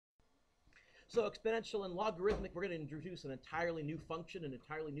So exponential and logarithmic, we're going to introduce an entirely new function, an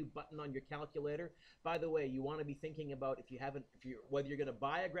entirely new button on your calculator. By the way, you want to be thinking about whether you're going to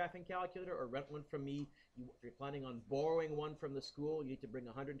buy a graphing calculator or rent one from me. If you're planning on borrowing one from the school, you need to bring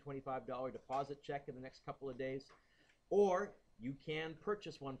a $125 deposit check in the next couple of days. Or you can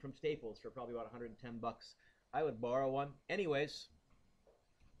purchase one from Staples for probably about 110 bucks. I would borrow one. Anyways,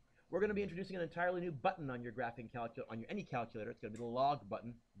 we're going to be introducing an entirely new button on your graphing calculator, on your any calculator. It's going to be the log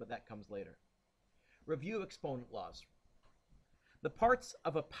button, but that comes later. Review exponent laws. The parts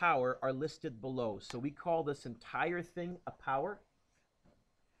of a power are listed below. So we call this entire thing a power.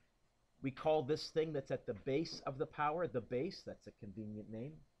 We call this thing that's at the base of the power, the base. That's a convenient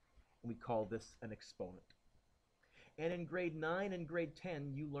name. And we call this an exponent. And in grade 9 and grade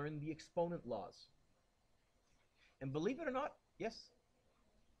 10, you learn the exponent laws. And believe it or not, yes,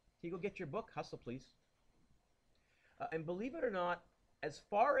 can you go get your book? Hustle, please. And believe it or not, as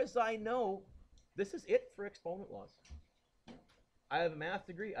far as I know, this is it for exponent laws. I have a math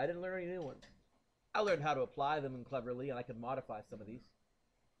degree. I didn't learn any new ones. I learned how to apply them cleverly, and I can modify some of these.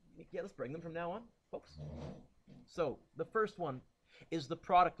 Yeah, let's bring them from now on, folks. So the first one is the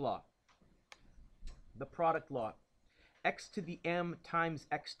product law. The product law. X to the m times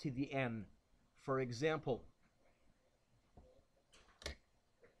x to the n. For example, let's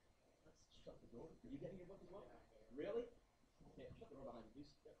shut the door. Are you getting your book as well? Really? Okay, shut the door behind you, please.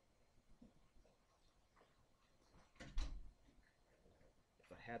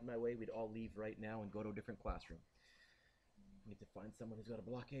 If I had my way, we'd all leave right now and go to a different classroom. I need to find someone who's got a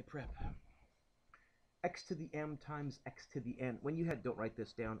block A prep. X to the m times x to the n. When you had, don't write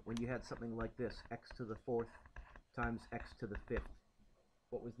this down, when you had something like this, x to the 4th times x to the 5th,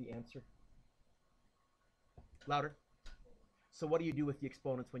 what was the answer? Louder. So what do you do with the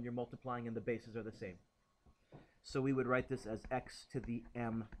exponents when you're multiplying and the bases are the same? So we would write this as x to the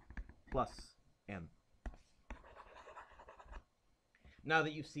m plus n. Now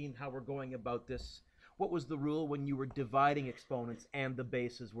that you've seen how we're going about this, what was the rule when you were dividing exponents and the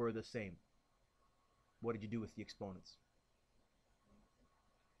bases were the same? What did you do with the exponents?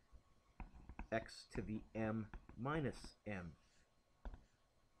 X to the m minus m.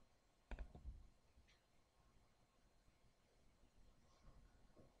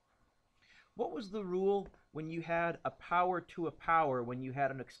 What was the rule when you had a power to a power, when you had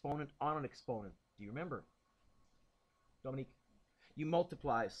an exponent on an exponent? Do you remember? Dominique? You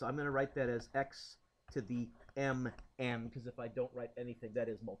multiply, so I'm going to write that as x to the mn, because if I don't write anything, that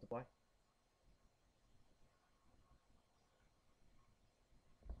is multiply.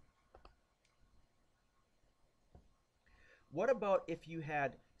 What about if you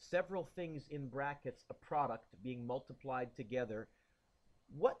had several things in brackets, a product being multiplied together?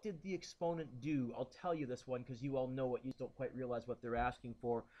 What did the exponent do? I'll tell you this one because you all know it. You don't quite realize what they're asking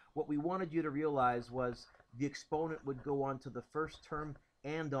for. What we wanted you to realize was the exponent would go on to the first term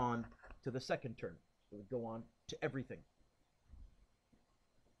and on to the second term. It would go on to everything.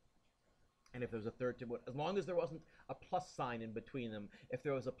 And if there was a third term, as long as there wasn't a plus sign in between them, if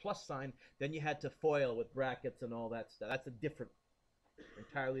there was a plus sign, then you had to FOIL with brackets and all that stuff. That's a different,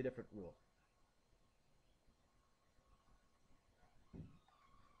 entirely different rule.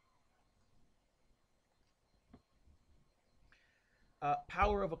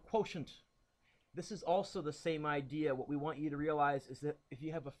 Power of a quotient. This is also the same idea. What we want you to realize is that if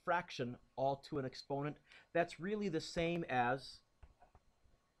you have a fraction all to an exponent, that's really the same as,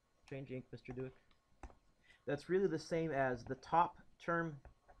 change ink, Mr. Dueck. That's really the same as the top term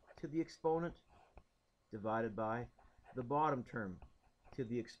to the exponent divided by the bottom term to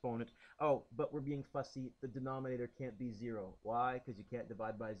the exponent. Oh, but we're being fussy. The denominator can't be 0. Why? Because you can't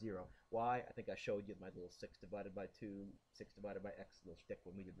divide by 0. Why? I think I showed you my little 6 divided by 2, 6 divided by x little shtick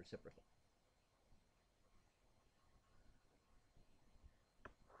when we did reciprocal.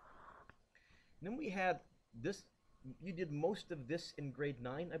 And then we had this. You did most of this in grade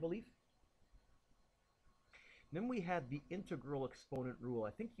 9, I believe. And then we had the integral exponent rule.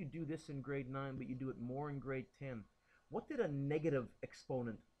 I think you do this in grade 9, but you do it more in grade 10. What did a negative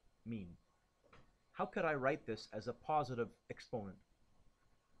exponent mean? How could I write this as a positive exponent?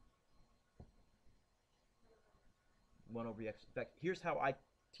 1 over x. In fact, here's how I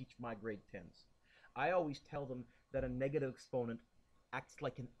teach my grade 10s. I always tell them that a negative exponent acts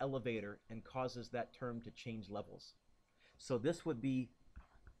like an elevator and causes that term to change levels. So this would be,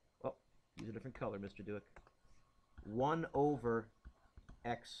 oh, use a different color, Mr. Dueck. 1 over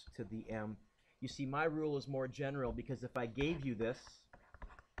x to the m. You see, my rule is more general because if I gave you this,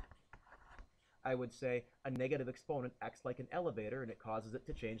 I would say a negative exponent acts like an elevator and it causes it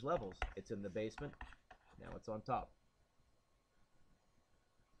to change levels. It's in the basement, now it's on top.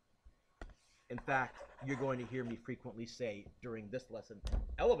 In fact, you're going to hear me frequently say during this lesson,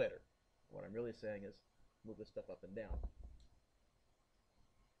 elevator. What I'm really saying is move this stuff up and down.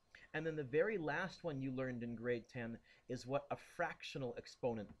 And then the very last one you learned in grade 10 is what a fractional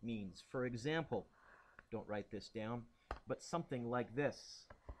exponent means. For example, don't write this down, but something like this,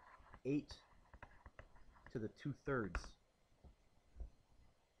 8 to the 2/3.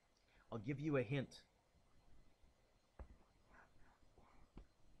 I'll give you a hint.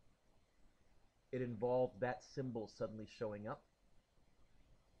 It involved that symbol suddenly showing up.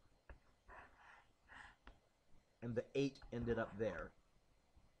 And the 8 ended up there.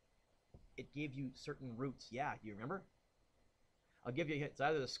 It gave you certain roots. Yeah, you remember? I'll give you a hint. It's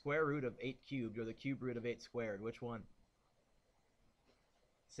either the square root of 8 cubed or the cube root of 8 squared. Which one?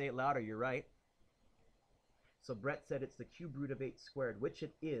 Say it louder. You're right. So Brett said it's the cube root of 8 squared, which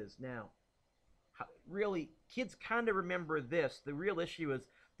it is. Now, really, kids kind of remember this. The real issue is,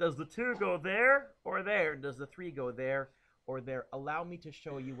 does the 2 go there or there? Does the 3 go there or there? Allow me to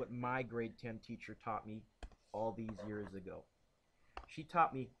show you what my grade 10 teacher taught me all these years ago. She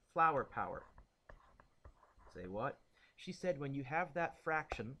taught me flower power. Say what? She said when you have that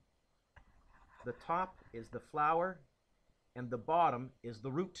fraction, the top is the flower and the bottom is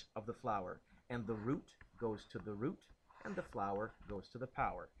the root of the flower. And the root goes to the root and the flower goes to the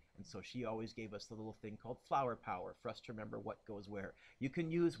power. And so she always gave us the little thing called flower power for us to remember what goes where. You can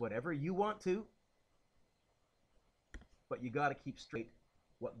use whatever you want to, but you got to keep straight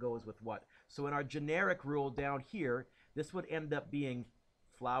what goes with what. So in our generic rule down here, this would end up being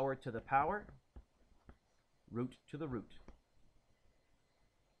flower to the power, root to the root.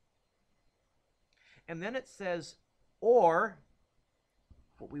 And then it says, or,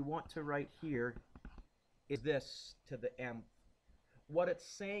 what we want to write here is this to the m. What it's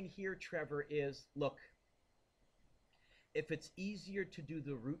saying here, Trevor, is, look, if it's easier to do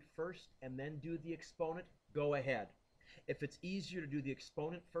the root first and then do the exponent, go ahead. If it's easier to do the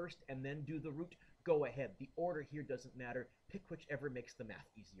exponent first and then do the root, go ahead. The order here doesn't matter. Pick whichever makes the math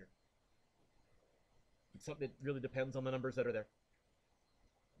easier. It's something that really depends on the numbers that are there.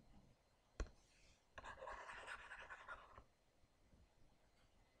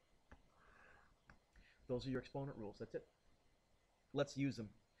 Those are your exponent rules. That's it. Let's use them.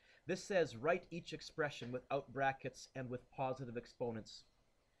 This says write each expression without brackets and with positive exponents.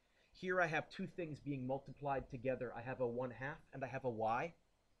 Here I have two things being multiplied together. I have a 1/2 and I have a y.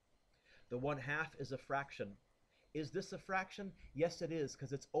 The 1/2 is a fraction. Is this a fraction? Yes, it is,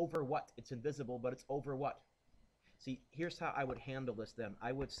 because it's over what? It's invisible, but it's over what? See, here's how I would handle this then.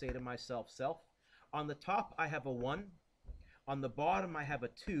 I would say to myself, on the top I have a 1, on the bottom I have a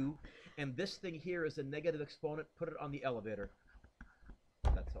 2, and this thing here is a negative exponent. Put it on the elevator.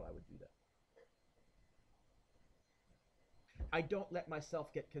 That's how I would do that. I don't let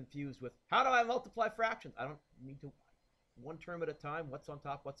myself get confused with, how do I multiply fractions? I don't need to, one term at a time, what's on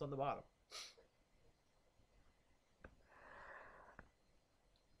top, what's on the bottom.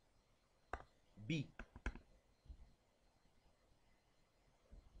 B.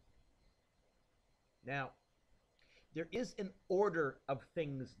 Now, there is an order of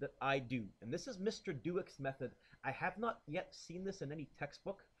things that I do, and this is Mr. Dueck's method. I have not yet seen this in any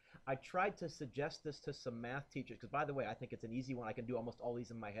textbook. I tried to suggest this to some math teachers, because by the way, I think it's an easy one. I can do almost all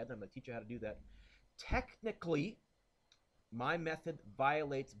these in my head, and I'm going to teach you how to do that. Technically, my method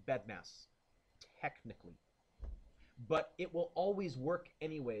violates BEDMAS. Technically. But it will always work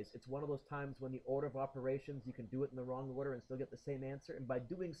anyways. It's one of those times when the order of operations, you can do it in the wrong order and still get the same answer, and by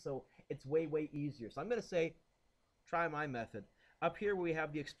doing so, it's way, way easier. So I'm going to say, try my method. Up here where we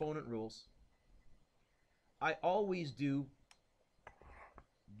have the exponent rules, I always do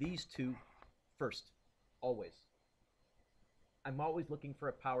these two first, always. I'm always looking for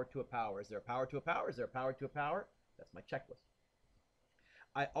a power to a power. Is there a power to a power? Is there a power to a power? That's my checklist.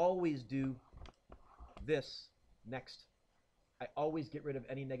 I always do this next. I always get rid of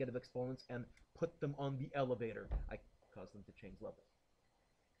any negative exponents and put them on the elevator. I cause them to change levels.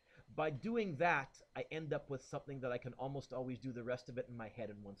 By doing that, I end up with something that I can almost always do the rest of it in my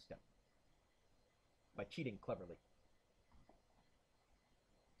head in one step. By cheating cleverly.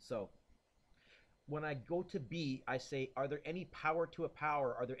 So, when I go to B, I say, are there any power to a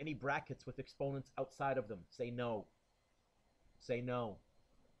power? Are there any brackets with exponents outside of them? Say no. Say no.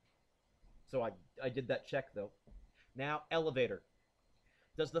 So I did that check, though. Now, elevator.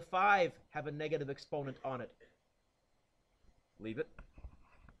 Does the 5 have a negative exponent on it? Leave it.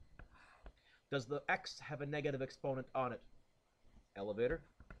 Does the X have a negative exponent on it? Elevator.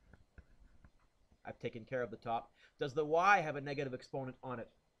 I've taken care of the top. Does the Y have a negative exponent on it?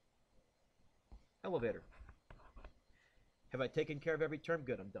 Elevator. Have I taken care of every term?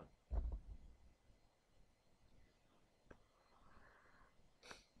 Good, I'm done.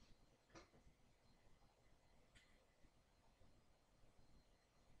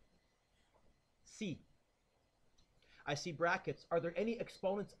 C. I see brackets. Are there any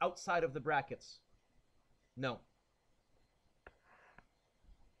exponents outside of the brackets? No.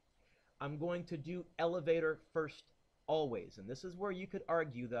 I'm going to do elevator first always. And this is where you could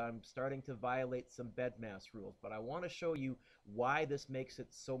argue that I'm starting to violate some BEDMAS rules. But I want to show you why this makes it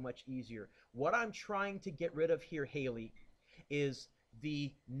so much easier. What I'm trying to get rid of here, Haley, is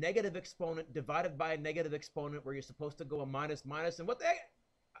the negative exponent divided by a negative exponent where you're supposed to go a minus minus. And what the heck?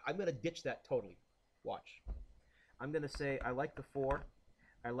 I'm going to ditch that totally. Watch. I'm going to say I like the 4.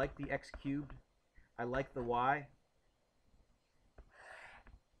 I like the x cubed. I like the y.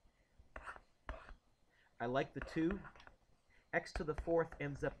 I like the 2. X to the 4th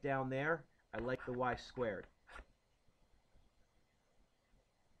ends up down there. I like the y squared.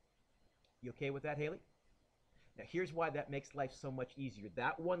 You okay with that, Haley? Now here's why that makes life so much easier.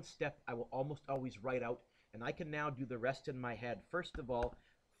 That one step I will almost always write out, and I can now do the rest in my head. First of all,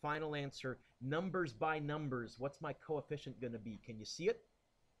 final answer, numbers by numbers. What's my coefficient going to be? Can you see it?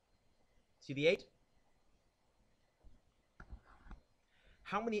 See the 8?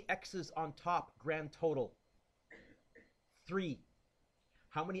 How many x's on top, grand total? 3.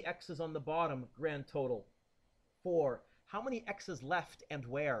 How many x's on the bottom, grand total? 4. How many x's left and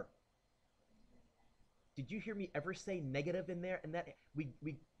where? Did you hear me ever say negative in there? And that we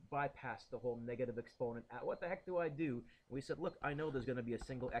bypassed the whole negative exponent. What the heck do I do? And we said, look, I know there's going to be a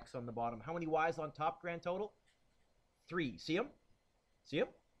single x on the bottom. How many y's on top, grand total? 3. See them? See them?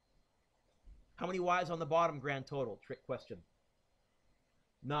 How many y's on the bottom, grand total? Trick question.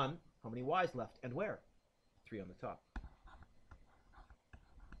 None. How many y's left and where? 3 on the top.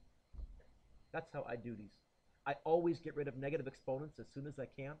 That's how I do these. I always get rid of negative exponents as soon as I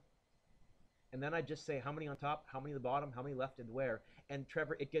can. And then I just say how many on top, how many on the bottom, how many left and where. And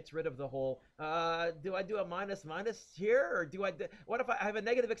Trevor, it gets rid of the whole, do I do a minus minus here? Or do I, what if I have a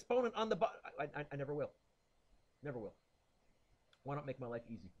negative exponent on the bottom? I never will. Never will. Why not make my life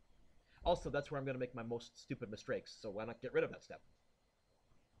easy? Also, that's where I'm going to make my most stupid mistakes. So why not get rid of that step?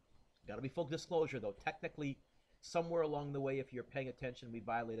 Got to be full disclosure, though. Technically, somewhere along the way, if you're paying attention, we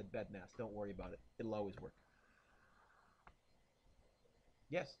violated BEDMAS. Don't worry about it. It'll always work.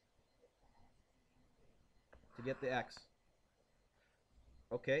 Yes. To get the x.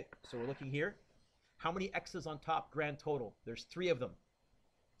 Okay, so we're looking here. How many x's on top, grand total? There's 3 of them.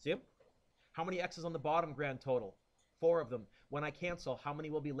 See them? How many x's on the bottom, grand total? 4 of them. When I cancel, how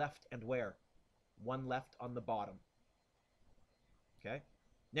many will be left and where? 1 left on the bottom. Okay?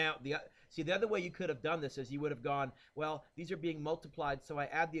 Now, see, the other way you could have done this is you would have gone, well, these are being multiplied, so I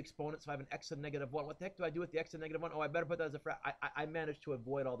add the exponent, so I have an x and negative 1. What the heck do I do with the x and negative 1? Oh, I better put that as a fraction. I managed to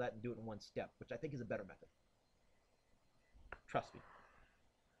avoid all that and do it in one step, which I think is a better method. Trust me.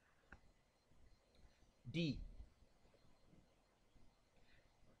 D.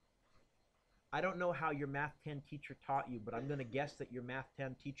 I don't know how your Math 10 teacher taught you, but I'm going to guess that your Math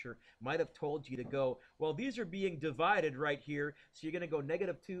 10 teacher might have told you to go, well, these are being divided right here, so you're going to go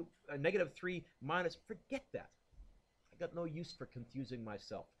negative 3 minus. Forget that. I got no use for confusing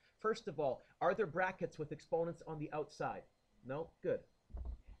myself. First of all, are there brackets with exponents on the outside? No? Good.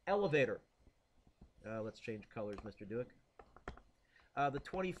 Elevator. Let's change colors, Mr. Dueck. The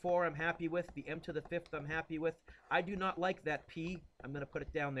 24 I'm happy with. The m to the 5th I'm happy with. I do not like that p. I'm going to put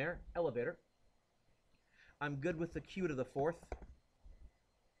it down there. Elevator. I'm good with the q to the 4th.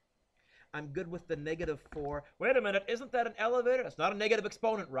 I'm good with the negative 4. Wait a minute, isn't that an elevator? That's not a negative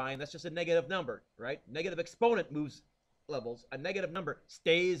exponent, Ryan. That's just a negative number, right? Negative exponent moves levels. A negative number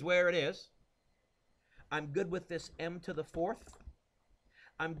stays where it is. I'm good with this m to the 4th.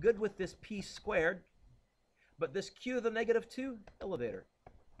 I'm good with this p squared. But this q to the negative 2, elevator.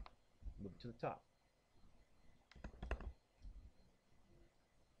 Move it to the top.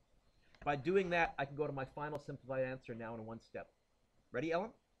 By doing that, I can go to my final simplified answer now in one step. Ready, Ellen?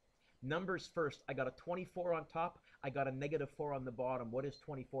 Numbers first. I got a 24 on top. I got a negative 4 on the bottom. What is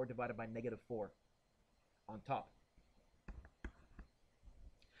 24 divided by negative 4? On top.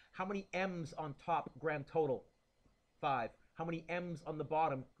 How many m's on top, grand total? 5. How many m's on the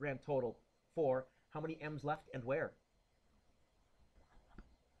bottom, grand total? 4. How many m's left and where?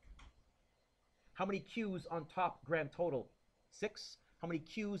 How many q's on top, grand total? 6. How many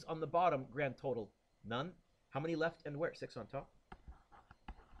q's on the bottom, grand total? None. How many left and where? 6 on top.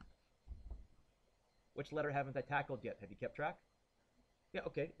 Which letter haven't I tackled yet? Have you kept track? Yeah,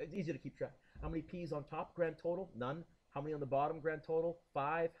 okay. It's easy to keep track. How many p's on top, grand total? None. How many on the bottom, grand total?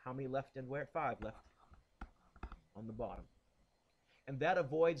 5. How many left and where? 5 left on the bottom. And that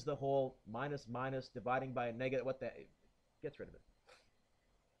avoids the whole minus minus dividing by a negative. What that gets rid of it.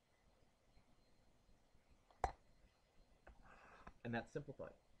 And that's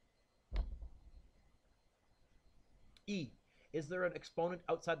simplified. E. Is there an exponent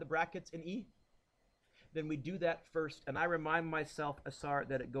outside the brackets in E? Then we do that first, and I remind myself, Asar,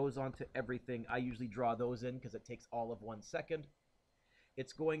 that it goes on to everything. I usually draw those in because it takes all of 1 second.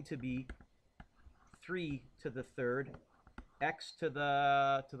 It's going to be 3 to the third, x to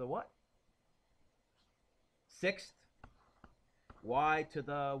the what? 6th, y to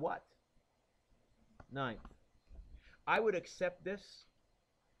the what? 9th. I would accept this.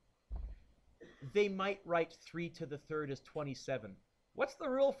 They might write 3 to the third as 27. What's the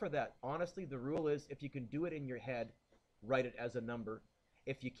rule for that? Honestly, the rule is if you can do it in your head, write it as a number.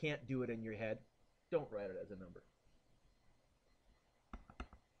 If you can't do it in your head, don't write it as a number.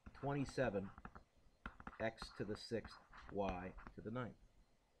 27, x to the 6th, y to the 9th.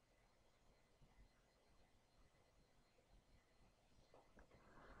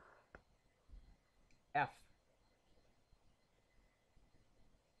 F.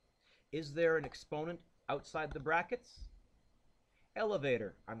 Is there an exponent outside the brackets?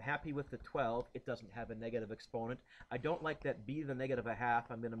 Elevator. I'm happy with the 12. It doesn't have a negative exponent. I don't like that b to the negative a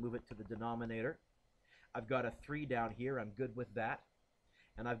half. I'm going to move it to the denominator. I've got a 3 down here. I'm good with that.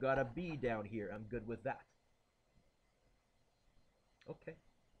 And I've got a b down here. I'm good with that. Okay.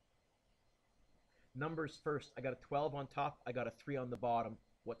 Numbers first. I got a 12 on top. I got a 3 on the bottom.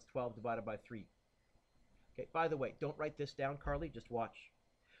 What's 12 divided by 3? Okay, by the way, don't write this down, Carly. Just watch.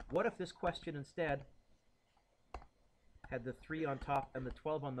 What if this question instead had the 3 on top and the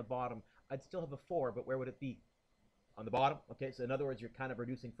 12 on the bottom? I'd still have a 4, but where would it be? On the bottom? Okay, so in other words, you're kind of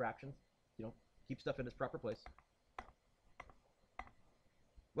reducing fractions. You know, keep stuff in its proper place.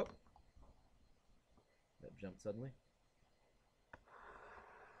 Whoop. That jumped suddenly.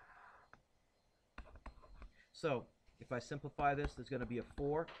 So, if I simplify this, there's going to be a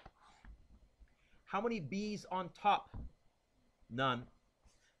 4. How many b's on top? None.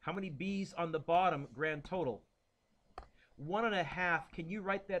 How many b's on the bottom, grand total? 1.5. Can you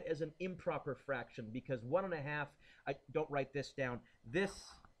write that as an improper fraction? Because 1.5, I don't write this down. This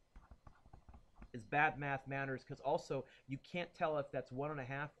is bad math manners because also you can't tell if that's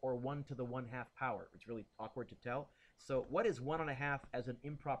 1.5 or 1 to the 1/2 power. It's really awkward to tell. So what is 1.5 as an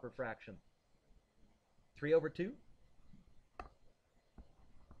improper fraction? 3 over 2?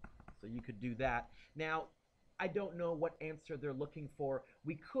 So you could do that. Now, I don't know what answer they're looking for.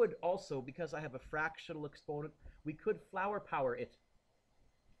 We could also, because I have a fractional exponent, we could flower power it.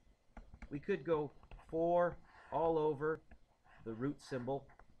 We could go 4 all over the root symbol.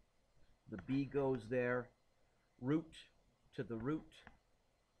 The b goes there. Root to the root.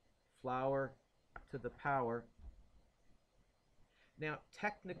 Flower to the power. Now,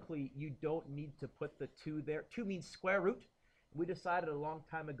 technically, you don't need to put the 2 there. 2 means square root. We decided a long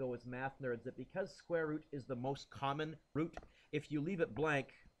time ago as math nerds that because square root is the most common root, if you leave it blank,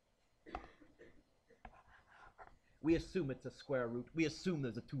 we assume it's a square root. We assume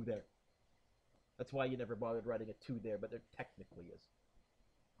there's a 2 there. That's why you never bothered writing a 2 there, but there technically is.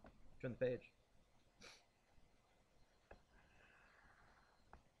 Turn the page.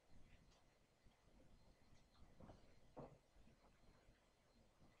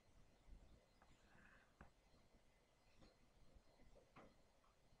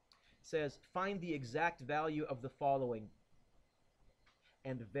 Says, find the exact value of the following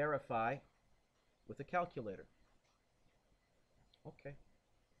and verify with a calculator. Okay.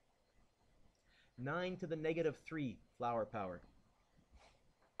 9 to the negative 3 flower power.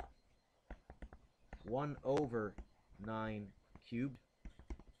 1 over 9 cubed.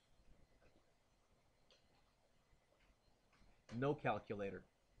 No calculator.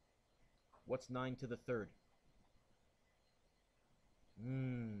 What's 9 to the third?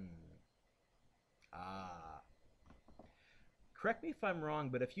 Correct me if I'm wrong,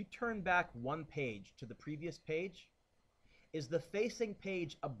 but if you turn back 1 page to the previous page, is the facing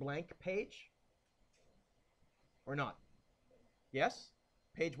page a blank page? Or not? Yes?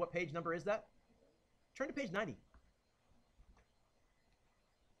 Page, what page number is that? Turn to page 90.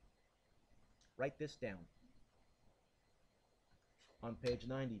 Write this down. On page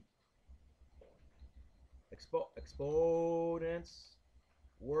 90. Exponents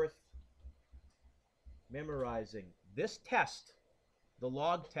worth memorizing. This test, the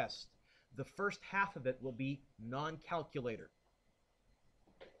log test, the first half of it will be non-calculator.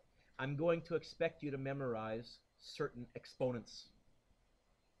 I'm going to expect you to memorize certain exponents.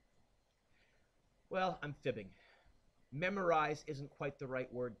 Well, I'm fibbing. Memorize isn't quite the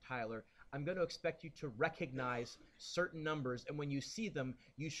right word, Tyler. I'm going to expect you to recognize certain numbers, and when you see them,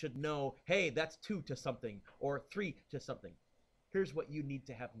 you should know, hey, that's 2 to something, or 3 to something. Here's what you need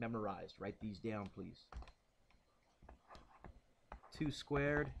to have memorized. Write these down, please. 2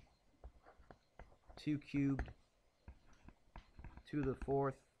 squared, 2 cubed, 2 to the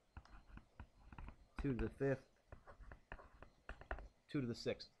 4th, 2 to the 5th, 2 to the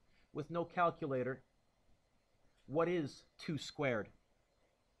 6th. With no calculator, what is 2 squared?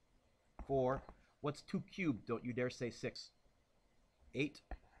 4. What's 2 cubed? Don't you dare say 6. 8.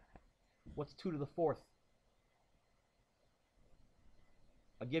 What's 2 to the 4th?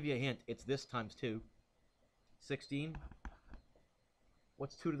 I'll give you a hint. It's this times 2. 16.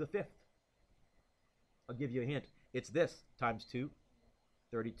 What's 2 to the 5th? I'll give you a hint. It's this times 2.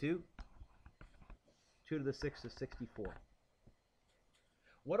 32. 2 to the 6th is 64.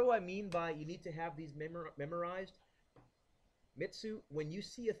 What do I mean by you need to have these memorized? Mitsu, when you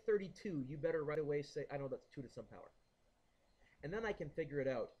see a 32, you better right away say, I know that's 2 to some power. And then I can figure it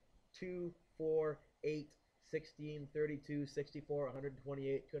out. 2, 4, 8, 16, 32, 64,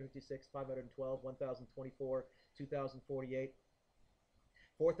 128, 256, 512, 1024, 2048,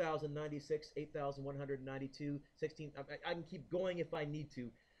 4096, 8192, 16. I can keep going if I need to.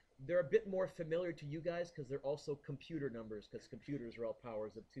 They're a bit more familiar to you guys because they're also computer numbers, because computers are all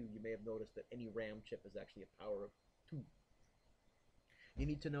powers of 2. You may have noticed that any RAM chip is actually a power of 2. You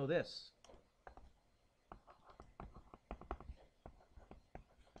need to know this.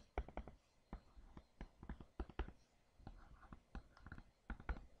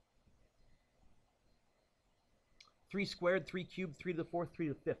 Three squared, 3 cubed, 3 to the 4th, 3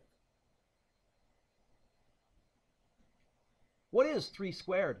 to the 5th. What is 3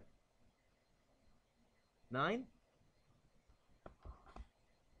 squared? 9?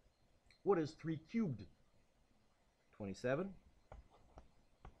 What is 3 cubed? 27.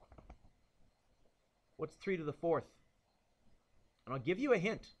 What's 3 to the 4th? And I'll give you a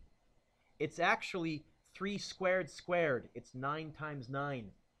hint. It's actually 3 squared squared. It's 9 times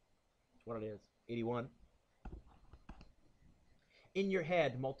 9. That's what it is. 81. In your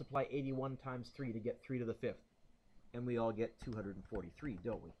head, multiply 81 times 3 to get 3 to the 5th. And we all get 243,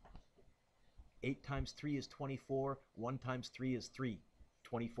 don't we? 8 times 3 is 24. 1 times 3 is 3.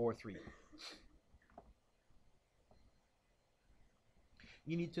 24, 3.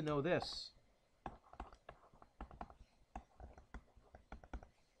 You need to know this.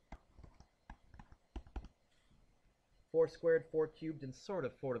 Four squared, 4 cubed, and sort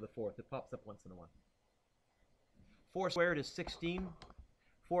of 4 to the 4th. It pops up once in a while. 4 squared is 16.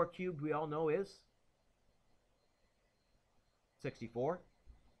 4 cubed, we all know, is 64.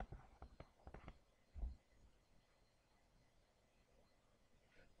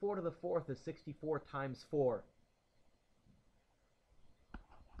 4 to the 4th is 64 times 4.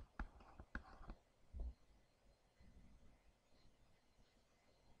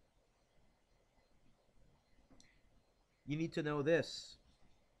 You need to know this.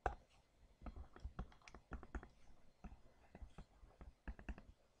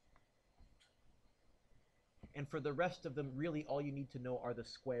 And for the rest of them, really all you need to know are the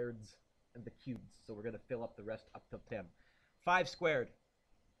squareds and the cubes. So we're going to fill up the rest up to 10. 5 squared.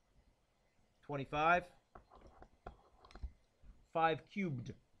 25. 5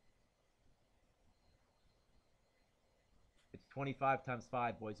 cubed. It's 25 times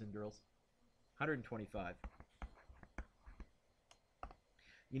 5, boys and girls. 125.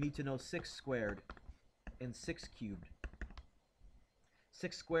 You need to know 6 squared and 6 cubed.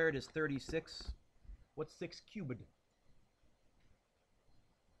 6 squared is 36. What's 6 cubed?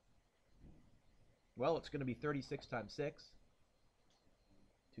 Well, it's going to be 36 times 6.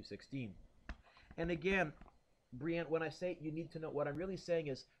 216. And again, Brienne, when I say you need to know, what I'm really saying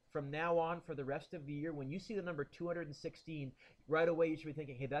is from now on for the rest of the year, when you see the number 216, right away you should be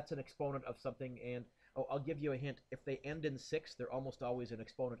thinking, hey, that's an exponent of something. And oh, I'll give you a hint. If they end in 6, they're almost always an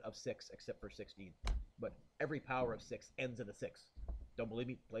exponent of 6, except for 16. But every power of 6 ends in a 6. Don't believe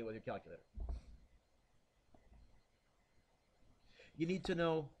me? Play with your calculator. You need to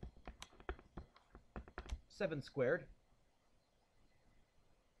know 7 squared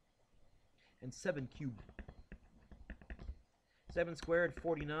and 7 cubed. 7 squared,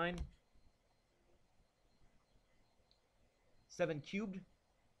 49. 7 cubed,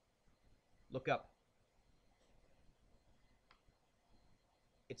 look up.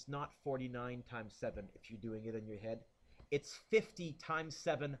 It's not 49 times 7 if you're doing it in your head. It's 50 times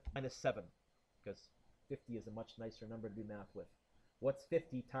 7 minus 7, because 50 is a much nicer number to do math with. What's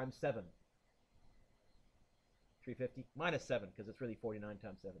 50 times 7? 350 minus 7, because it's really 49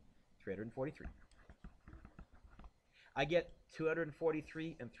 times 7. 343. I get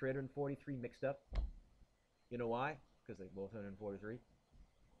 243 and 343 mixed up. You know why? Because they're both 143.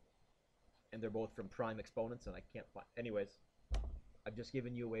 And they're both from prime exponents, and I can't find... Anyways, I've just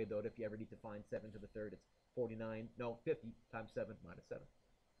given you a way, though, if you ever need to find 7 to the 3rd, it's 49, no, 50 times 7 minus 7.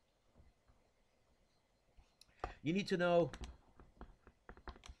 You need to know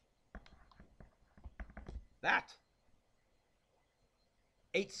that.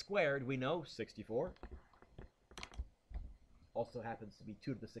 8 squared, we know, 64. Also happens to be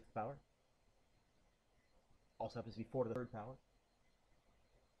 2 to the 6th power. Also happens to be 4 to the 3rd power.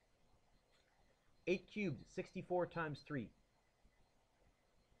 8 cubed, 64 times 3.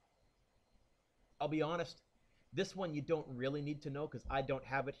 I'll be honest, this one you don't really need to know because I don't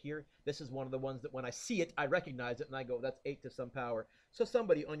have it here. This is one of the ones that when I see it, I recognize it and I go, that's 8 to some power. So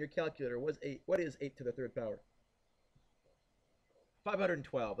somebody on your calculator, what is 8 to the 3rd power?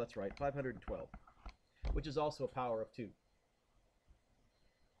 512, that's right, 512, which is also a power of 2.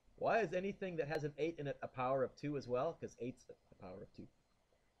 Why is anything that has an 8 in it a power of 2 as well? Because 8's a power of 2.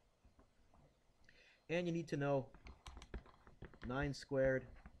 And you need to know 9 squared.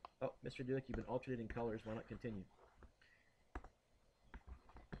 Oh, Mr. Dueck, you've been alternating colors. Why not continue?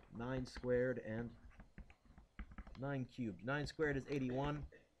 9 squared and 9 cubed. 9 squared is 81.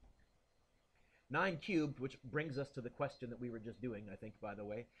 9 cubed, which brings us to the question that we were just doing, I think, by the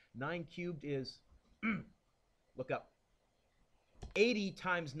way. 9 cubed is, look up, 80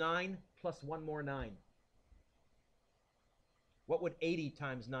 times 9 plus 1 more 9. What would 80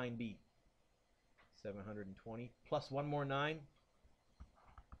 times 9 be? 720 plus 1 more 9.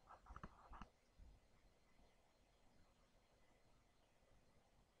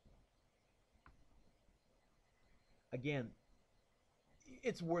 Again,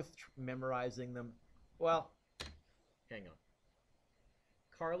 it's worth memorizing them. Well, hang on.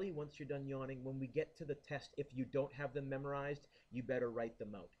 Carly, once you're done yawning, when we get to the test, if you don't have them memorized, you better write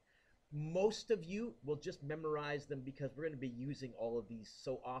them out. Most of you will just memorize them because we're going to be using all of these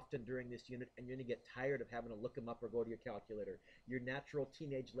so often during this unit, and you're going to get tired of having to look them up or go to your calculator. Your natural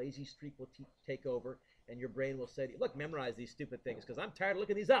teenage lazy streak will take over, and your brain will say, look, memorize these stupid things because I'm tired of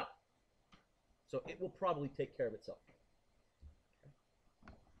looking these up. So it will probably take care of itself.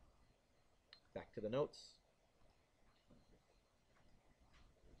 Okay. Back to the notes.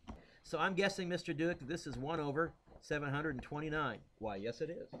 So I'm guessing, Mr. Dueck, that this is 1 over 729. Why, yes, it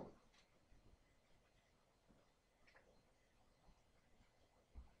is.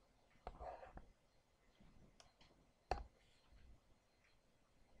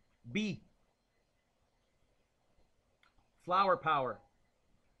 B. Flower power.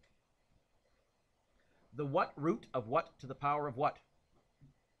 The what root of what to the power of what?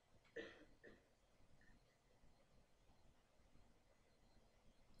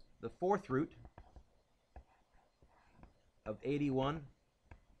 The 4th root of 81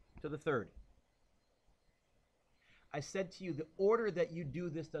 to the 3rd. I said to you, the order that you do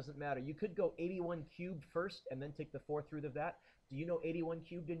this doesn't matter. You could go 81 cubed first and then take the 4th root of that. Do you know 81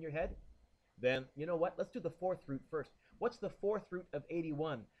 cubed in your head? Then, you know what? Let's do the 4th root first. What's the 4th root of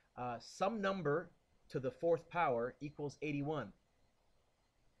 81? Some number to the 4th power equals 81.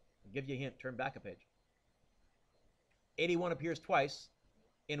 I'll give you a hint. Turn back a page. 81 appears twice.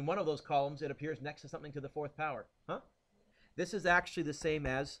 In one of those columns, it appears next to something to the 4th power. Huh? This is actually the same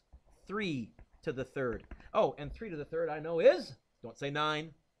as 3 to the 3rd. Oh, and 3 to the 3rd I know is, don't say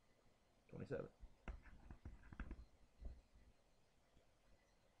 9, 27.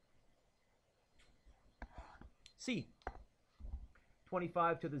 C,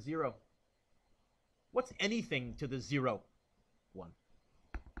 25 to the 0. What's anything to the 0? 1.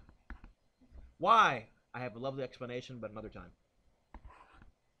 Why? I have a lovely explanation, but another time.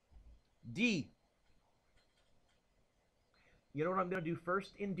 D. You know what I'm going to do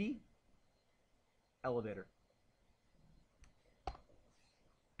first in D? Elevator.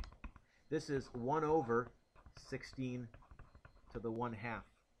 This is 1 over 16 to the 1/2.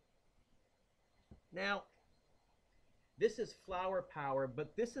 Now, this is flower power,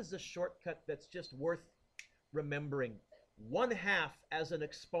 but this is a shortcut that's just worth remembering. 1/2 as an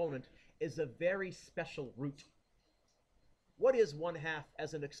exponent is a very special root. What is 1/2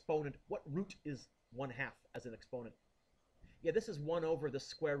 as an exponent? What root is 1/2 as an exponent? Yeah, this is 1 over the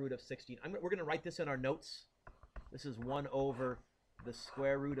square root of 16. We're going to write this in our notes. This is 1 over the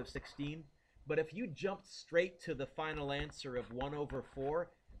square root of 16. But if you jumped straight to the final answer of 1 over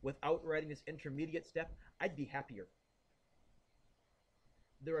 4 without writing this intermediate step, I'd be happier.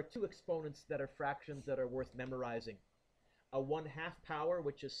 There are 2 exponents that are fractions that are worth memorizing. A 1/2 power,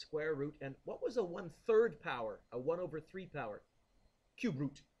 which is square root, and what was a 1/3 power? A 1 over 3 power. Cube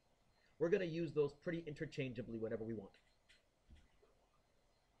root. We're going to use those pretty interchangeably whenever we want.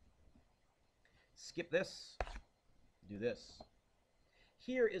 Skip this. Do this.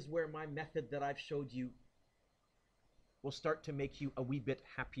 Here is where my method that I've showed you will start to make you a wee bit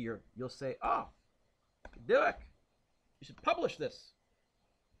happier. You'll say, oh, Dueck, you should publish this.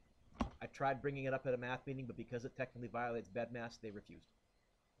 I tried bringing it up at a math meeting, but because it technically violates BEDMAS, they refused.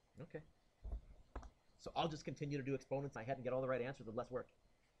 Okay. So I'll just continue to do exponents in my head and get all the right answers with less work.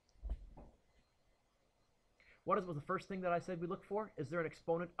 What was the first thing that I said we look for? Is there an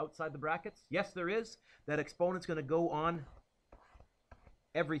exponent outside the brackets? Yes, there is. That exponent's going to go on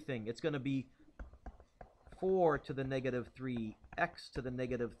everything. It's going to be 4 to the negative 3, x to the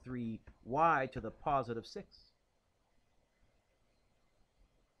negative 3, y to the positive 6.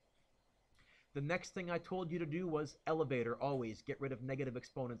 The next thing I told you to do was elevator, always. Get rid of negative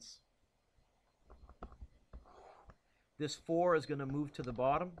exponents. This 4 is going to move to the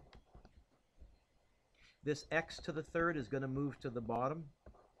bottom. This x to the third is going to move to the bottom.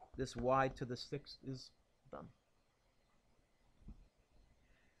 This y to the sixth is done.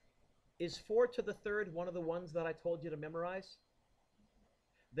 Is 4 to the third one of the ones that I told you to memorize?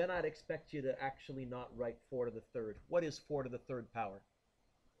 Then I'd expect you to actually not write 4 to the third. What is 4 to the third power?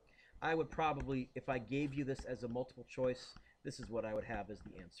 I would probably, if I gave you this as a multiple choice, this is what I would have as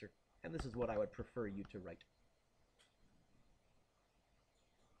the answer. And this is what I would prefer you to write.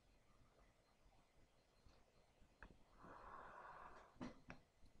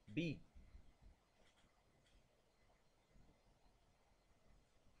 B.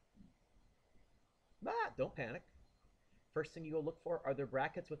 Don't panic. First thing you go look for, are there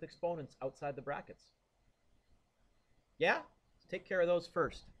brackets with exponents outside the brackets? Yeah? Take care of those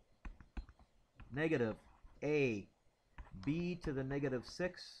first. Negative a b to the negative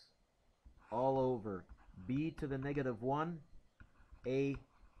 6 all over b to the negative 1 a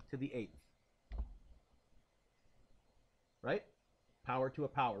to the 8th. Right? Power to a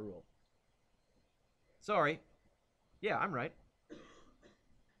power rule. Sorry. Yeah, I'm right.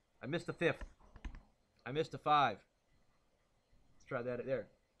 I missed a 5th. I missed a 5. Let's try that there.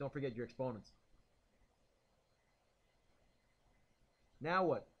 Don't forget your exponents. Now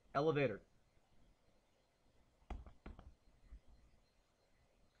what? Elevator.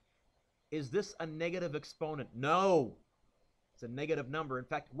 Is this a negative exponent? No. It's a negative number. In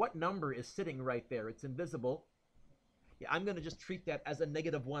fact, what number is sitting right there? It's invisible. Yeah, I'm going to just treat that as a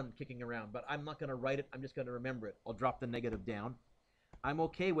negative 1 kicking around, but I'm not going to write it. I'm just going to remember it. I'll drop the negative down. I'm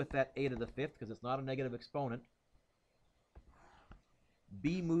okay with that a to the 5th because it's not a negative exponent.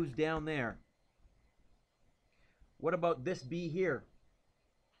 B moves down there. What about this B here?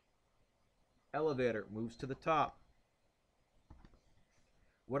 Elevator moves to the top.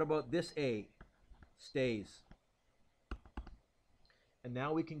 What about this A? Stays. And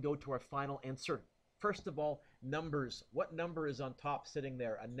now we can go to our final answer. First of all, numbers. What number is on top sitting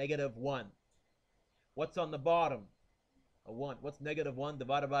there? A negative 1. What's on the bottom? A 1. What's negative 1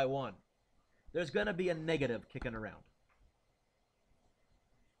 divided by 1? There's going to be a negative kicking around.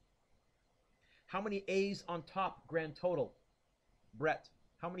 How many A's on top grand total? Brett,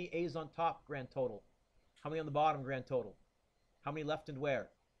 how many A's on top grand total? How many on the bottom grand total? How many left and where?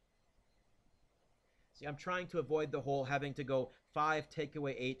 See, I'm trying to avoid the whole having to go 5, take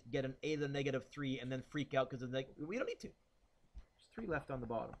away 8, get an a to the negative 3, and then freak out because we don't need to. There's 3 left on the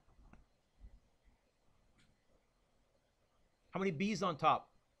bottom. How many B's on top?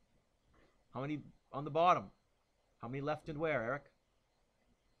 How many on the bottom? How many left and where, Eric?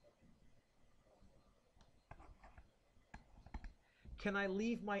 Can I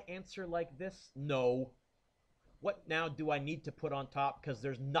leave my answer like this? No. What now do I need to put on top because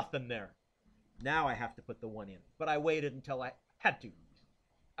there's nothing there? Now I have to put the 1 in. But I waited until I had to.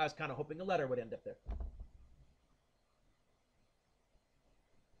 I was kind of hoping a letter would end up there.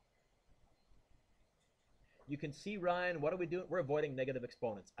 You can see, Ryan, what are we doing? We're avoiding negative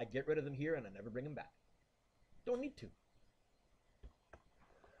exponents. I get rid of them here and I never bring them back. Don't need to.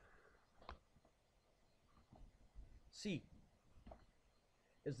 C.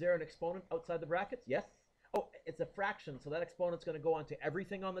 Is there an exponent outside the brackets? Yes. Oh, it's a fraction, so that exponent's going to go onto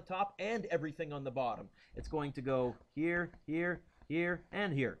everything on the top and everything on the bottom. It's going to go here, here, here,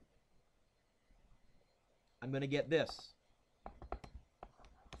 and here. I'm going to get this.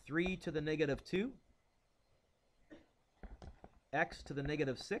 3 to the negative 2. X to the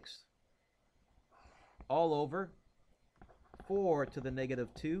negative 6. All over 4 to the negative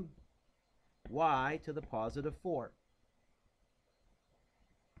 2. Y to the positive 4.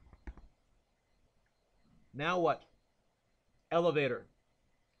 Now what? Elevator.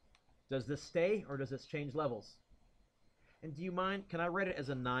 Does this stay or does this change levels? And do you mind, can I write it as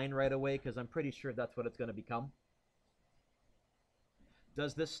a 9 right away? Because I'm pretty sure that's what it's going to become.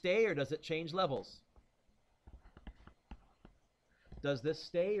 Does this stay or does it change levels? Does this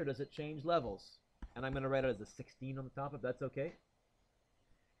stay or does it change levels? And I'm going to write it as a 16 on the top, if that's okay.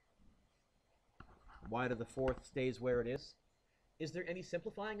 Y to the 4th stays where it is. Is there any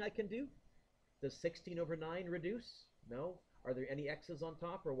simplifying I can do? Does 16 over 9 reduce? No. Are there any x's on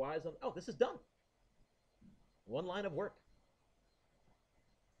top or y's on? Oh, this is done. One line of work.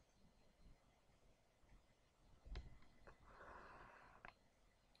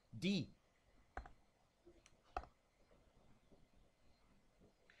 D.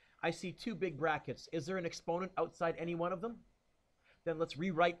 I see two big brackets. Is there an exponent outside any one of them? Then let's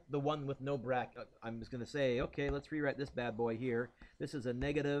rewrite the one with no bracket. I'm just going to say, okay, let's rewrite this bad boy here. This is a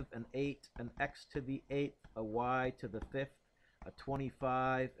negative, an 8, an x to the 8th, a y to the 5th, a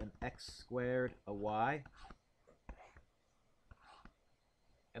 25, an x squared, a y.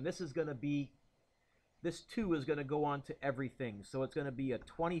 And this is going to be, this 2 is going to go on to everything. So it's going to be a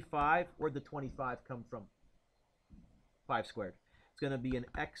 25. Where'd the 25 come from? 5 squared. It's going to be an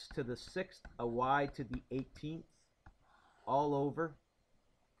x to the 6th, a y to the 18th, all over.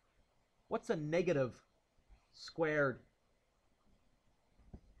 What's a negative squared?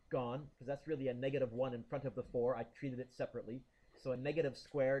 Gone, because that's really a negative 1 in front of the 4. I treated it separately. So a negative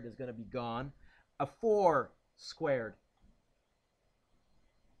squared is going to be gone. A 4 squared.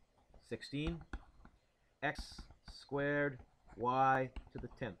 16. X squared, y to the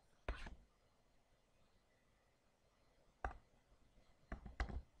 10th.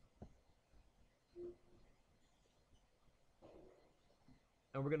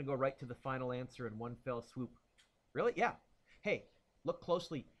 And we're going to go right to the final answer in one fell swoop. Really? Yeah. Hey, look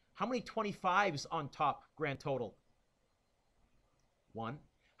closely. How many 25s on top, grand total? 1.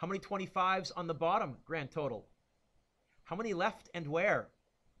 How many 25s on the bottom, grand total? How many left and where?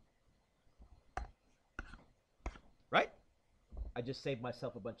 Right? I just saved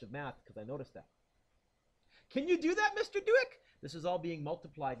myself a bunch of math because I noticed that. Can you do that, Mr. Dueck? This is all being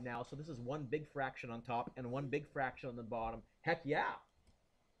multiplied now, so this is one big fraction on top and one big fraction on the bottom. Heck yeah.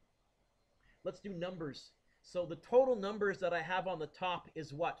 Let's do numbers. So the total numbers that I have on the top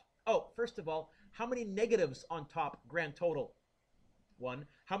is what? Oh, first of all, how many negatives on top, grand total? 1.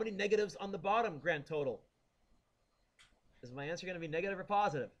 How many negatives on the bottom, grand total? Is my answer going to be negative or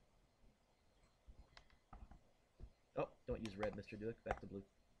positive? Oh, don't use red, Mr. Dueck. Back to blue.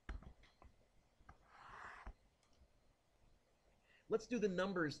 Let's do the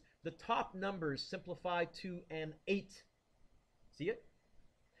numbers. The top numbers simplify to an 8. See it?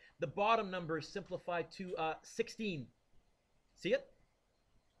 The bottom numbers simplify to 16. See it?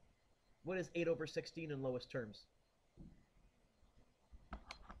 What is 8 over 16 in lowest terms?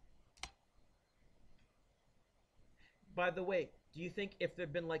 By the way, do you think if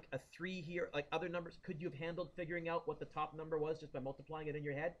there'd been like a 3 here, like other numbers, could you have handled figuring out what the top number was just by multiplying it in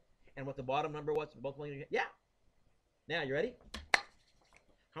your head? And what the bottom number was by multiplying it in your head? Yeah. Now, you ready?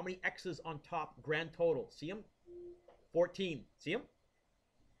 How many x's on top, grand total? See them? 14. See them?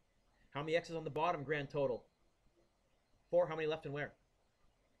 How many x's on the bottom, grand total? 4. How many left and where?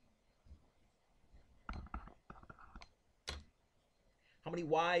 How many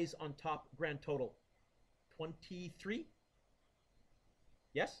y's on top, grand total? 23?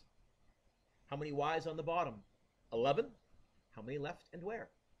 Yes? How many y's on the bottom? 11? How many left and where?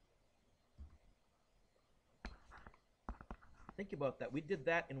 Think about that. We did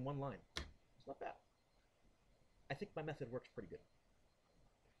that in one line. It's not bad. I think my method works pretty good.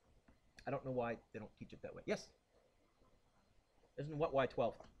 I don't know why they don't teach it that way. Yes? Isn't what y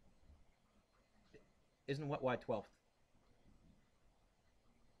 12th? Isn't what y 12th?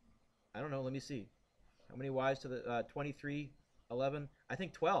 I don't know. Let me see. How many y's to the 23, 11? I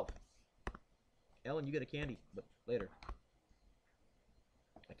think 12. Ellen, you get a candy, but later.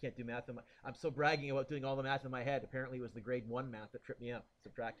 I can't do math. I'm so bragging about doing all the math in my head. Apparently it was the grade 1 math that tripped me up,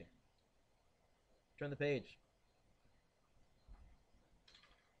 subtracting. Turn the page.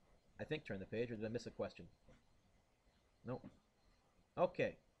 I think turn the page, or did I miss a question? No.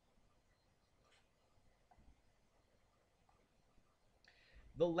 Okay.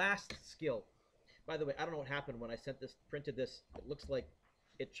 The last skill. By the way, I don't know what happened when I printed this. It looks like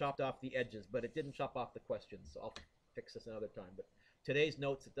it chopped off the edges, but it didn't chop off the questions, so I'll fix this another time. But today's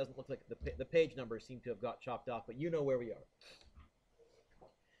notes, it doesn't look like the page numbers seem to have got chopped off, but you know where we are. It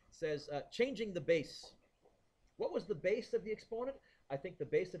says, changing the base. What was the base of the exponent? I think the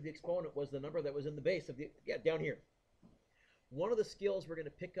base of the exponent was the number that was in the base of the, down here. One of the skills we're going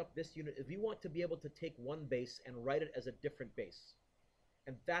to pick up this unit is we want to be able to take one base and write it as a different base.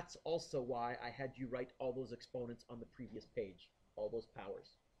 And that's also why I had you write all those exponents on the previous page, all those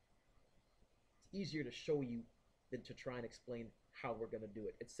powers. It's easier to show you than to try and explain how we're going to do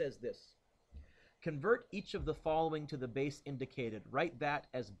it. It says this: convert each of the following to the base indicated. Write that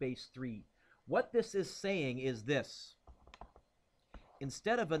as base 3. What this is saying is this.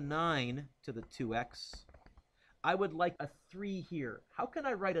 Instead of a 9 to the 2x, I would like a 3 here. How can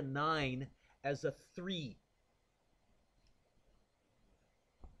I write a 9 as a 3?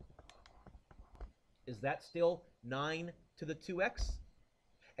 Is that still 9 to the 2x?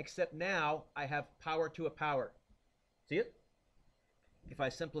 Except now I have power to a power. See it? If I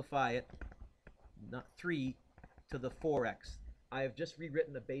simplify it, not 3 to the 4x. I have just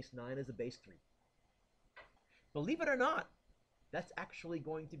rewritten a base 9 as a base 3. Believe it or not, that's actually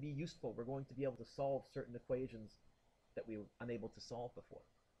going to be useful. We're going to be able to solve certain equations that we were unable to solve before.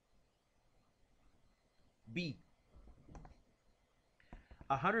 B.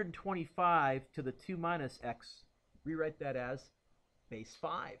 125 to the 2 minus x. Rewrite that as base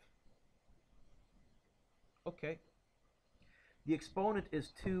 5. Okay. The exponent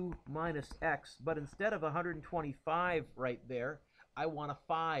is 2 minus x, but instead of 125 right there, I want a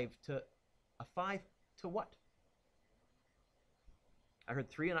 5 to what? I heard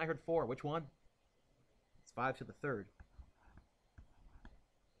 3 and I heard 4. Which one? It's 5 to the third.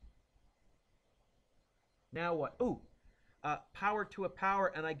 Now what? Ooh, power to a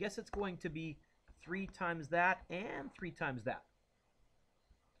power, and I guess it's going to be 3 times that and 3 times that.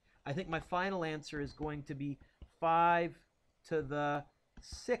 I think my final answer is going to be 5 to the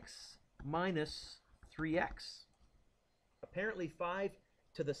 6 minus 3x. Apparently 5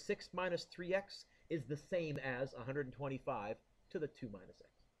 to the 6 minus 3x is the same as 125 to the 2 minus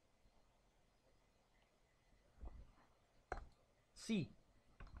x. C.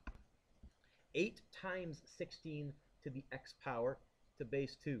 8 times 16 to the x power to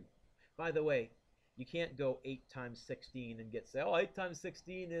base 2. By the way, you can't go 8 times 16 and say, oh, 8 times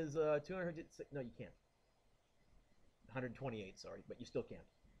 16 is 200. No, you can't. 128, sorry, but you still can't.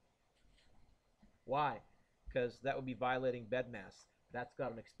 Why? Because that would be violating BEDMAS. That's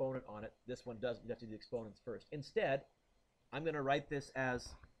got an exponent on it. This one doesn't. You have to do the exponents first. Instead, I'm going to write this as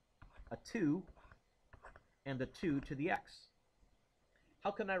a 2 and a 2 to the x.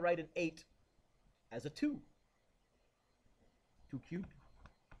 How can I write an 8 as a 2? 2 cubed.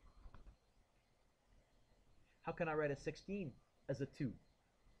 How can I write a 16 as a 2?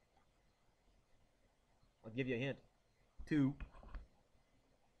 I'll give you a hint. 2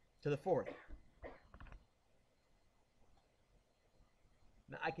 to the fourth.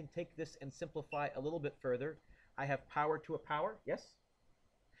 Now I can take this and simplify a little bit further. I have power to a power, yes?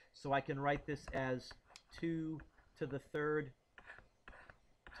 So I can write this as 2 to the third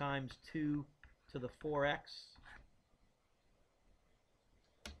times 2 to the 4x.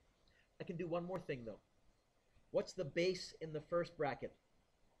 I can do one more thing, though. What's the base in the first bracket?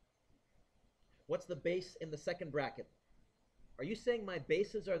 What's the base in the second bracket? Are you saying my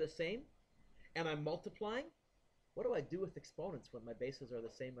bases are the same and I'm multiplying? What do I do with exponents when my bases are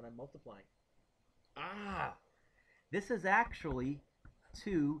the same and I'm multiplying? Ah, this is actually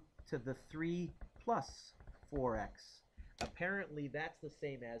 2 to the 3 plus 4x. Apparently, that's the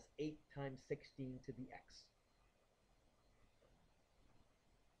same as 8 times 16 to the x.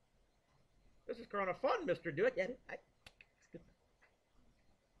 This is kind of fun, Mr. Dueck. Yeah, it's good.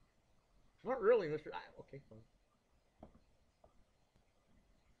 Not really, Mr. Okay, fine.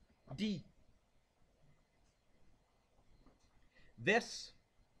 D. This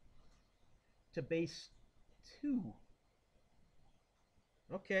to base 2.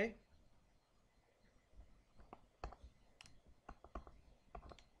 Okay.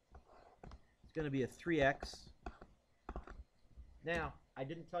 It's going to be a 3x. Now, I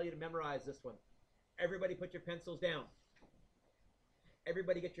didn't tell you to memorize this one. Everybody put your pencils down.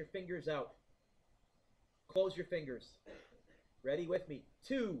 Everybody get your fingers out. Close your fingers. Ready with me?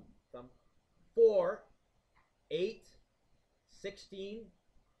 2, 4, 8, 16,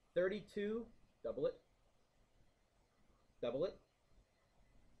 32, double it,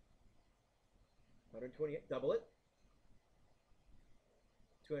 128, double it,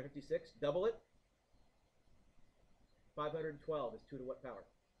 256, double it, 512 is 2 to what power?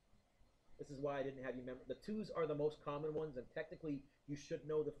 This is why I didn't have you remember. The 2's are the most common ones, and technically you should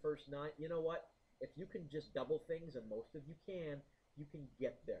know the first 9. You know what? If you can just double things, and most of you can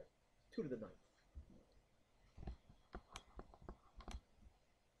get there. 2 to the 9th.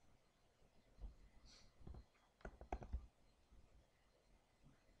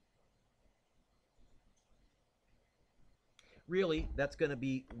 Really, that's going to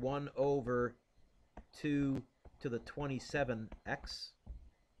be 1 over 2 to the 27x.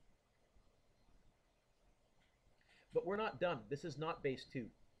 But we're not done. This is not base 2.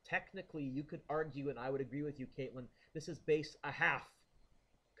 Technically, you could argue, and I would agree with you, Caitlin, this is base 1/2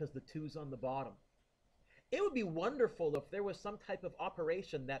 because the 2's on the bottom. It would be wonderful if there was some type of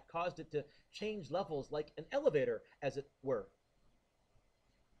operation that caused it to change levels like an elevator, as it were.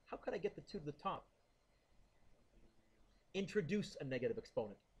 How could I get the 2 to the top? Introduce a negative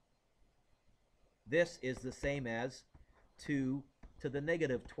exponent. This is the same as 2 to the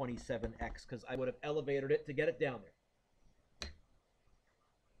negative 27x, because I would have elevated it to get it down there.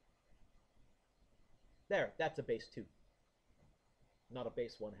 There, that's a base 2, not a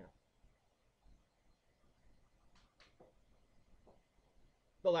base 1/2.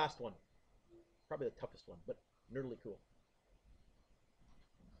 The last one, probably the toughest one, but nerdily cool.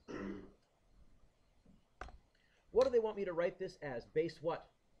 What do they want me to write this as? Base what?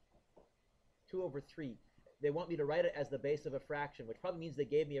 2/3. They want me to write it as the base of a fraction, which probably means they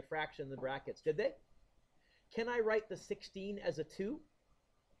gave me a fraction in the brackets. Did they? Can I write the 16 as a 2?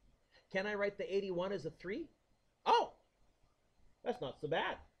 Can I write the 81 as a 3? Oh, that's not so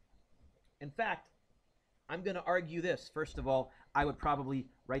bad. In fact, I'm going to argue this. First of all, I would probably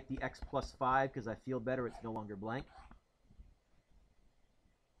write the x plus 5 because I feel better. It's no longer blank.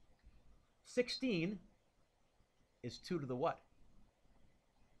 16 is 2 to the what?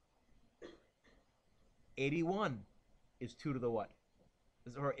 81 is 2 to the what?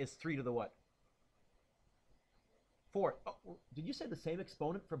 Or is 3 to the what? 4. Oh, did you say the same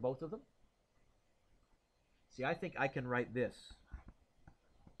exponent for both of them? See, I think I can write this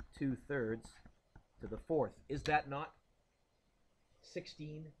 2/3 to the 4th. Is that not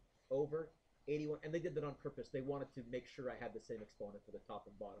 16 over 81? And they did that on purpose. They wanted to make sure I had the same exponent for the top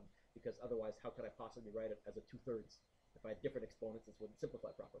and bottom, because otherwise, how could I possibly write it as a 2/3? If I had different exponents, this wouldn't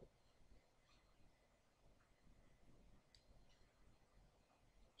simplify properly.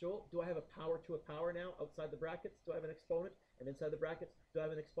 Joel, do I have a power to a power now outside the brackets? Do I have an exponent? And inside the brackets, do I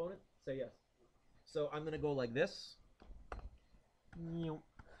have an exponent? Say yes. So I'm going to go like this. And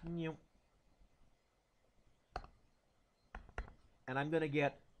I'm going to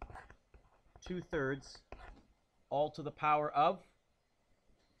get 2/3 all to the power of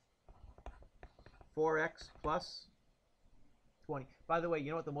 4x plus 20. By the way,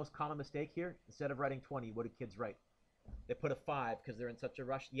 you know what the most common mistake here? Instead of writing 20, what do kids write? They put a 5 because they're in such a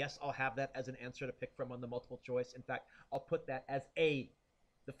rush. Yes, I'll have that as an answer to pick from on the multiple choice. In fact, I'll put that as A,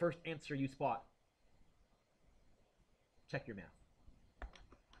 the first answer you spot. Check your math.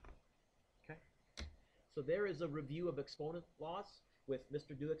 Okay. So there is a review of exponent laws with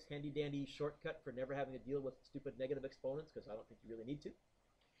Mr. Dueck's handy-dandy shortcut for never having to deal with stupid negative exponents, because I don't think you really need to.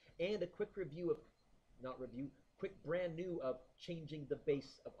 And a quick review of, not review, quick brand new of changing the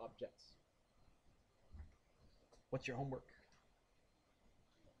base of objects. What's your homework?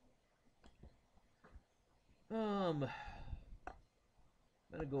 I'm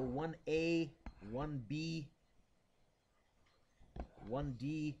gonna go 1A, 1B,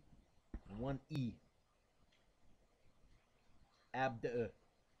 1D, and 1E. Abde.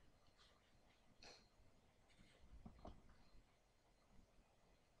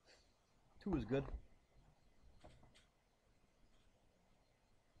 2 is good.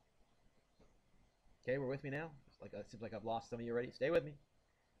 Okay, we're with me now? Like, it seems like I've lost some of you already. Stay with me.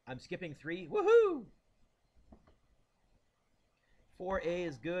 I'm skipping 3. Woohoo! 4A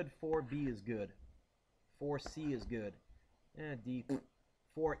is good. 4B is good. 4C is good. D.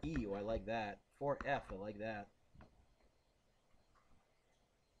 4E. Oh, I like that. 4F. I like that.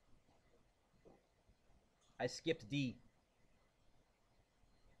 I skipped D.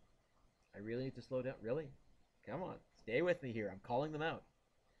 I really need to slow down. Really? Come on. Stay with me here. I'm calling them out.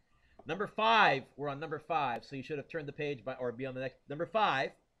 Number 5. We're on number 5, so you should have turned the page by, or be on the next. Number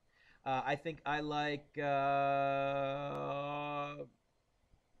 5. I think I like.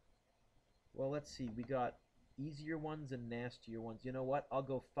 Well, let's see. We got easier ones and nastier ones. You know what? I'll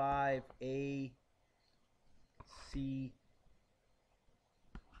go 5A, C,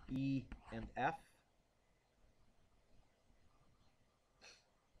 E, and F.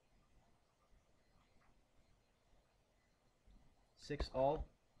 Six all.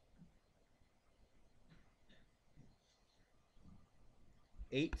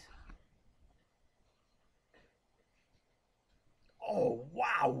 8. Oh,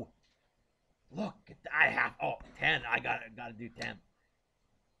 wow. Look, I have, 10. I gotta do 10.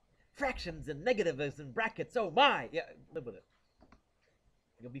 Fractions and negatives and brackets. Oh my. Yeah, live with it.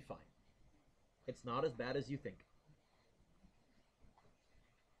 You'll be fine. It's not as bad as you think.